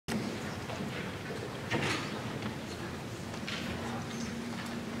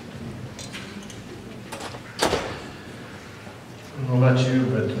about you,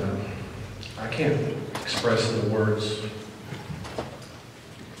 but I can't express in the words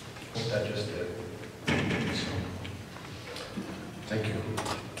what that just did. So, thank you.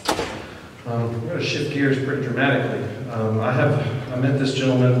 We're going to shift gears pretty dramatically. I met this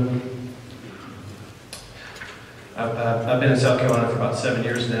gentleman. I've been in South Carolina for about 7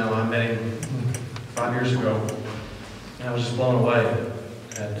 years now. I met him 5 years ago, and I was just blown away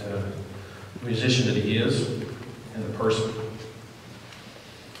at the musician that he is and the person.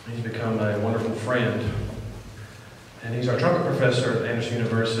 He's become a wonderful friend, and he's our trumpet professor at Anderson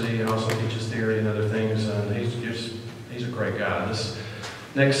University and also teaches theory and other things, and he's a great guy. This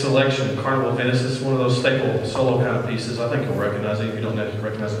next selection, Carnival of Venice, is one of those staple solo kind of pieces. I think you'll recognize it if you don't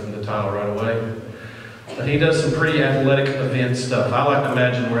recognize it from the title right away. But he does some pretty athletic event stuff. I like to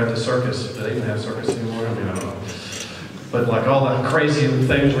imagine we're at the circus. Do they even have circus anymore? I mean, I don't know. But like all the crazy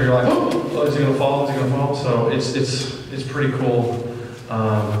things where you're like, oh, is he going to fall? Is he going to fall? So it's pretty cool.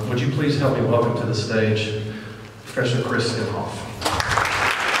 Would you please help me welcome to the stage Professor Chris Imhoff.